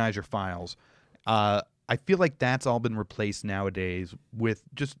organize your files. I feel like that's all been replaced nowadays with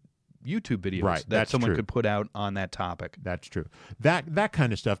just YouTube videos that someone could put out on that topic. That's true. That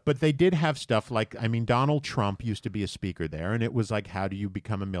kind of stuff. But they did have stuff like, Donald Trump used to be a speaker there, and it was like, how do you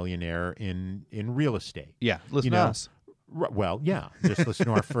become a millionaire in real estate? Yeah, listen to us. Well, yeah, just listen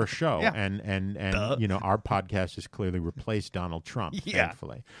to our first show, Yeah. and our podcast has clearly replaced Donald Trump,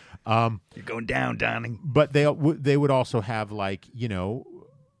 thankfully. You're going down, Donning. But they would also have like,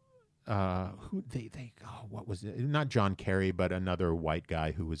 what was it? Not John Kerry, but another white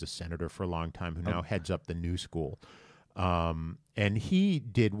guy who was a senator for a long time who now heads up the New School. And he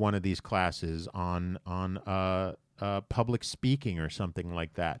did one of these classes on public speaking or something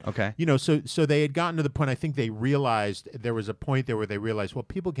like that. Okay. So they had gotten to the point, I think they realized, there was a point there where they realized, well,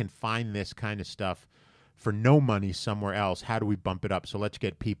 people can find this kind of stuff for no money somewhere else. How do we bump it up? So let's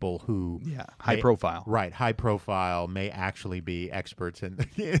get people who... Yeah, high profile. Right, high profile, may actually be experts in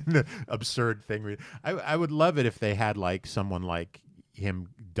the absurd thing. I would love it if they had like someone like him,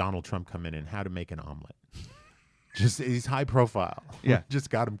 Donald Trump, come in and how to make an omelet. Just, he's high profile. Yeah. Just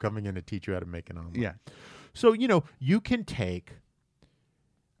got him coming in to teach you how to make an omelet. Yeah. So, you can take...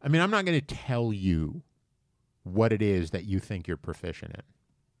 I'm not going to tell you what it is that you think you're proficient in,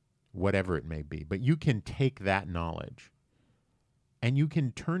 whatever it may be. But you can take that knowledge and you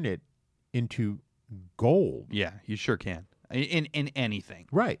can turn it into gold. Yeah, you sure can. In anything.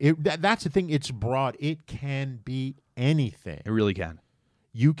 Right. That's the thing. It's broad. It can be anything. It really can.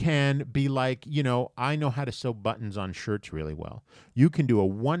 You can be like, I know how to sew buttons on shirts really well. You can do a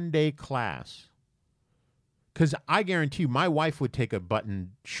one-day class. Because I guarantee you, my wife would take a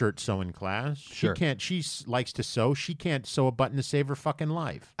button shirt sewing class. Sure. She can't. She likes to sew. She can't sew a button to save her fucking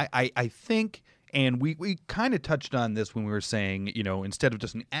life. I think, and we kind of touched on this when we were saying, instead of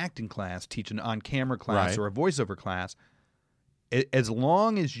just an acting class, teach an on-camera class or a voiceover class. As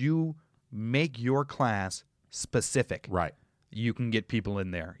long as you make your class specific, right, you can get people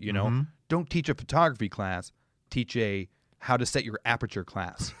in there. Don't teach a photography class. Teach a how to set your aperture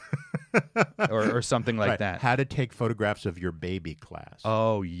class. or something like that. How to take photographs of your baby class.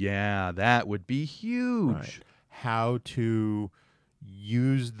 Oh, yeah. That would be huge. Right. How to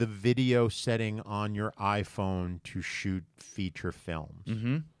use the video setting on your iPhone to shoot feature films.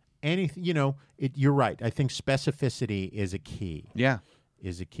 Mm-hmm. Anything, you're right. I think specificity is a key. Yeah.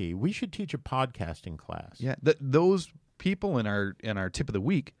 is a key. We should teach a podcasting class. Yeah, those people in our tip of the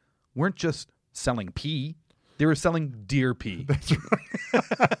week weren't just selling pee; they were selling deer pee. That's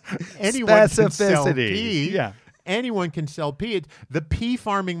right. Anyone can sell pee. Yeah, anyone can sell pee. The pea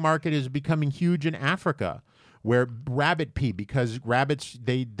farming market is becoming huge in Africa, where rabbit pee, because rabbits,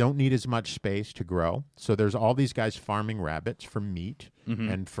 they don't need as much space to grow. So there's all these guys farming rabbits for meat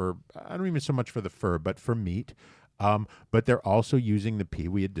and for, I don't even so much for the fur, but for meat. But they're also using the pea.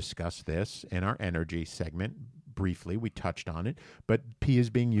 We had discussed this in our energy segment briefly. We touched on it. But pea is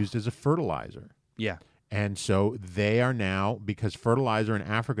being used as a fertilizer. Yeah. And so they are now, because fertilizer in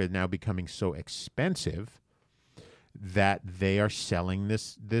Africa is now becoming so expensive, that they are selling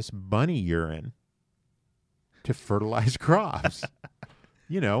this bunny urine to fertilize crops.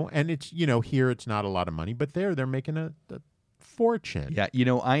 And it's, here it's not a lot of money, but they're making a fortune. Yeah,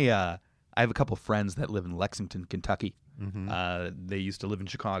 I have a couple of friends that live in Lexington, Kentucky. They used to live in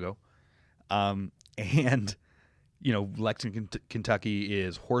Chicago. And, Lexington, Kentucky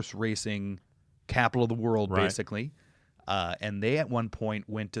is horse racing capital of the world, Right. basically. And they at one point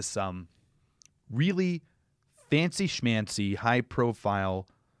went to some really fancy schmancy, high profile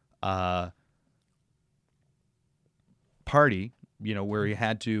party, where you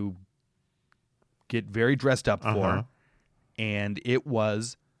had to get very dressed up for. And it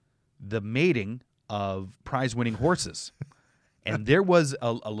was the mating of prize-winning horses. And there was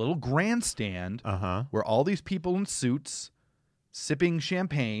a little grandstand where all these people in suits sipping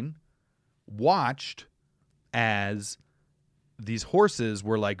champagne watched as these horses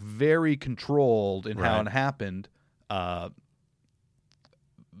were like very controlled in how Right. it happened.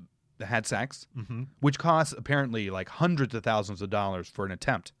 Had sex, which costs apparently like hundreds of thousands of dollars for an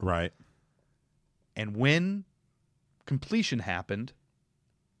attempt. Right. And when completion happened,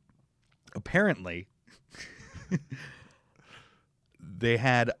 apparently they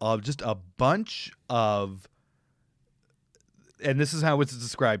had just a bunch of, and this is how it's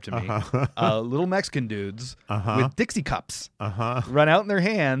described to me, little Mexican dudes with Dixie cups run out in their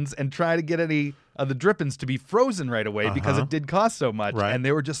hands and try to get any of the drippings to be frozen right away because it did cost so much. Right. And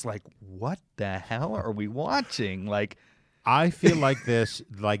they were just like, what the hell are we watching? Like, I feel like this,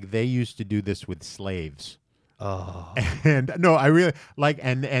 like they used to do this with slaves. oh, And no, I really like,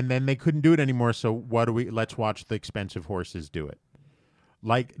 and then they couldn't do it anymore. So let's watch the expensive horses do it.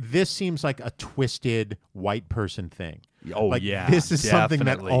 Like, this seems like a twisted white person thing. Oh, like, yeah, this is something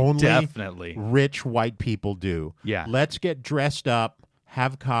that definitely only rich white people do. Yeah. Let's get dressed up,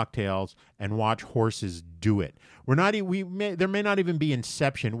 have cocktails, and watch horses do it. There may not even be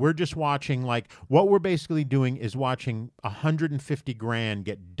Inception. We're just watching, like, what we're basically doing is watching $150,000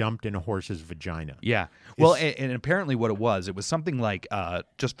 get dumped in a horse's vagina. yeah. Well, and apparently what it was something like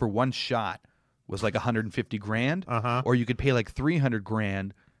just for one shot was like $150,000, or you could pay like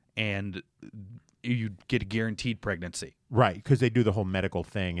 $300,000 and you'd get a guaranteed pregnancy. Right, because they do the whole medical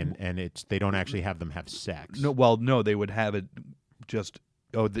thing, and they don't actually have them have sex. No, they would have it just,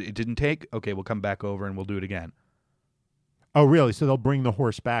 it didn't take? Okay, we'll come back over and we'll do it again. Oh, really? So they'll bring the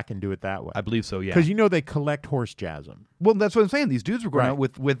horse back and do it that way? I believe so, yeah. Because they collect horse jasm. Well, that's what I'm saying. These dudes were going out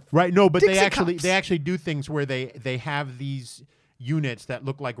with Right, no, but Dixie they actually cups. do things where they have these units that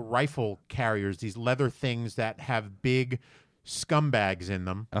look like rifle carriers, these leather things that have big scumbags in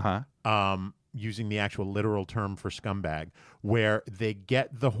them. Using the actual literal term for scumbag, where they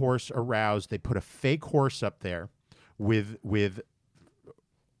get the horse aroused, they put a fake horse up there with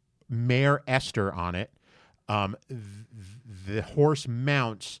Mare Esther on it. The horse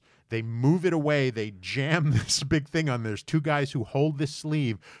mounts, they move it away, they jam this big thing on. There's two guys who hold this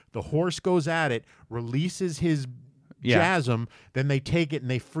sleeve. The horse goes at it, releases his jasm, then they take it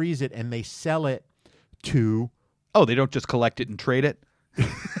and they freeze it and they sell it to... Oh, they don't just collect it and trade it?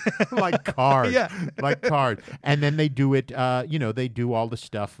 Like cars. Yeah. Like cars. And then they do it, they do all the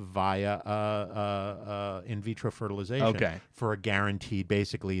stuff via in vitro fertilization. Okay. For a guaranteed,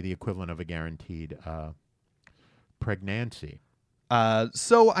 basically the equivalent of a guaranteed pregnancy.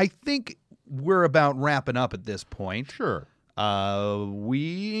 So I think we're about wrapping up at this point. Sure.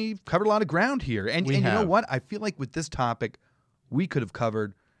 We've covered a lot of ground here. And you know what? I feel like with this topic, we could have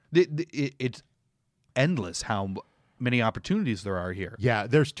covered... It's endless how many opportunities there are here. Yeah,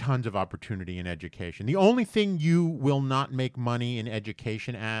 there's tons of opportunity in education. The only thing you will not make money in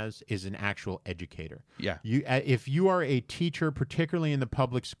education as is an actual educator. Yeah. If you are a teacher, particularly in the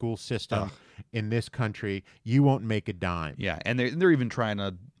public school system in this country, you won't make a dime. Yeah, and they're even trying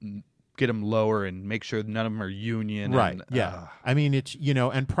to get them lower and make sure none of them are union. Right, and, yeah. I mean, it's,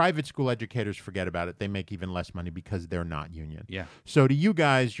 and private school educators, forget about it. They make even less money because they're not union. Yeah. So to you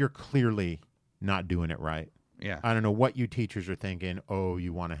guys, you're clearly not doing it right. Yeah. I don't know what you teachers are thinking. Oh,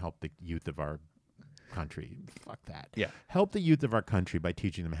 you want to help the youth of our country. Fuck that. Yeah. Help the youth of our country by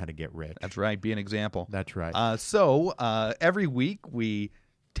teaching them how to get rich. That's right. Be an example. That's right. So every week we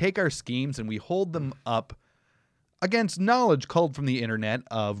take our schemes and we hold them up against knowledge culled from the internet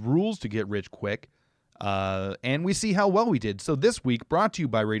of rules to get rich quick, and we see how well we did. So this week, brought to you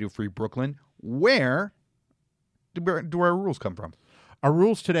by Radio Free Brooklyn, where do our rules come from? Our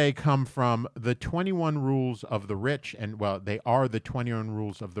rules today come from the 21 Rules of the Rich, and well, they are the 21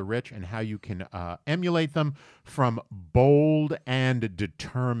 Rules of the Rich and how you can emulate them from Bold and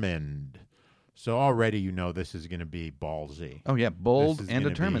Determined. So already you know this is going to be ballsy. Oh, yeah, bold and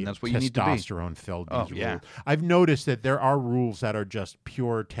determined. That's what you need to be. Testosterone-filled these rules. Yeah. I've noticed that there are rules that are just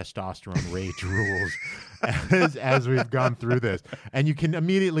pure testosterone rage rules as we've gone through this. And you can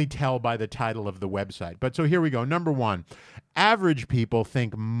immediately tell by the title of the website. But so here we go. Number 1, average people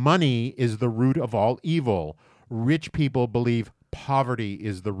think money is the root of all evil. Rich people believe poverty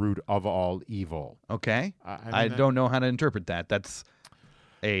is the root of all evil. Okay. I don't know how to interpret that. That's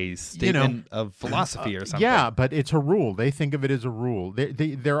a statement of philosophy or something. Yeah, but it's a rule. They think of it as a rule.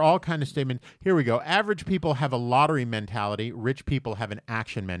 They're all kind of statements. Here we go. Average people have a lottery mentality. Rich people have an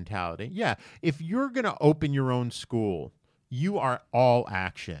action mentality. Yeah, if you're going to open your own school, you are all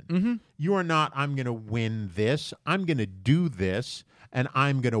action. Mm-hmm. You are not, I'm going to win this. I'm going to do this, and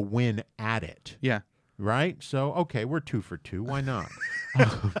I'm going to win at it. Yeah. Right? So, okay, we're 2 for 2. Why not?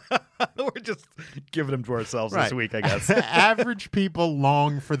 We're just giving them to ourselves this week, I guess. Average people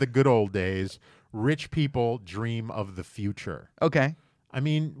long for the good old days. Rich people dream of the future. Okay. I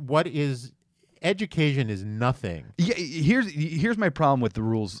mean, education is nothing. Yeah, here's my problem with the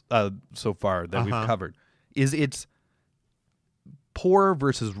rules so far that we've covered. Is it's poor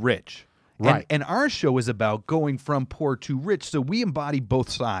versus rich. Right. And our show is about going from poor to rich, so we embody both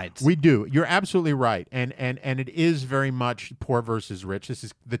sides. We do. You're absolutely right. And it is very much poor versus rich. This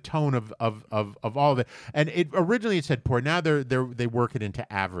is the tone of all of it. And originally it said poor. Now they work it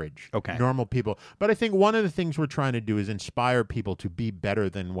into average. Okay. Normal people. But I think one of the things we're trying to do is inspire people to be better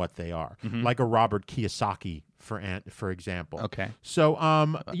than what they are. Mm-hmm. Like a Robert Kiyosaki, for example. Okay. So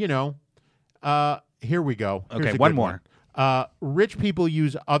here we go. Here's Okay, a one good more. Rich people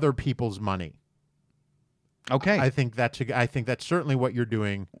use other people's money. Okay. I think that's certainly what you're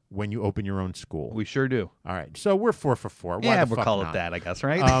doing when you open your own school. We sure do. All right. So we're 4 for 4. Why Yeah, the we'll fuck call not? it that, I guess,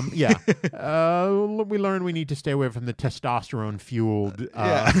 right? Yeah. We learned we need to stay away from the testosterone-fueled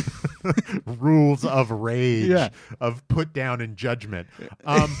rules of rage, of put down and judgment.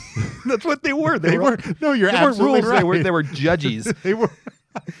 That's what they were. They were. No, you're absolutely rules. right. They were judges. They were.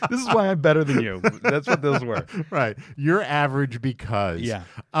 This is why I'm better than you. That's what those were. Right. You're average because. Yeah.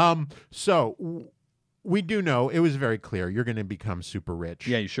 So we do know it was very clear you're going to become super rich.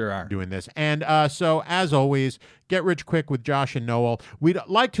 Yeah, you sure are. Doing this. And so, as always, get rich quick with Josh and Noel. We'd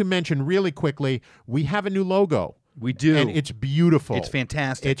like to mention really quickly, we have a new logo. We do. And it's beautiful. It's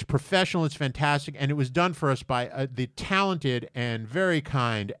fantastic. It's professional. It's fantastic. And it was done for us by the talented and very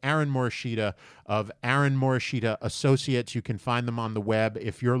kind Aaron Morishita of Aaron Morishita Associates. You can find them on the web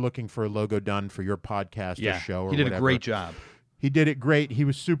if you're looking for a logo done for your podcast or show or whatever. He did a great job. He did it great. He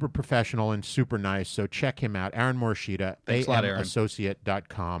was super professional and super nice. So check him out. Aaron Morishita,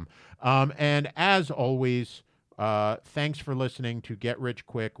 amassociate.com. And as always, thanks for listening to Get Rich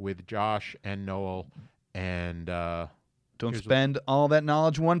Quick with Josh and Noel. And don't spend all that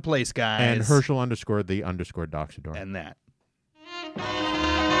knowledge in one place, guys. And Herschel _the_Doxador. And that.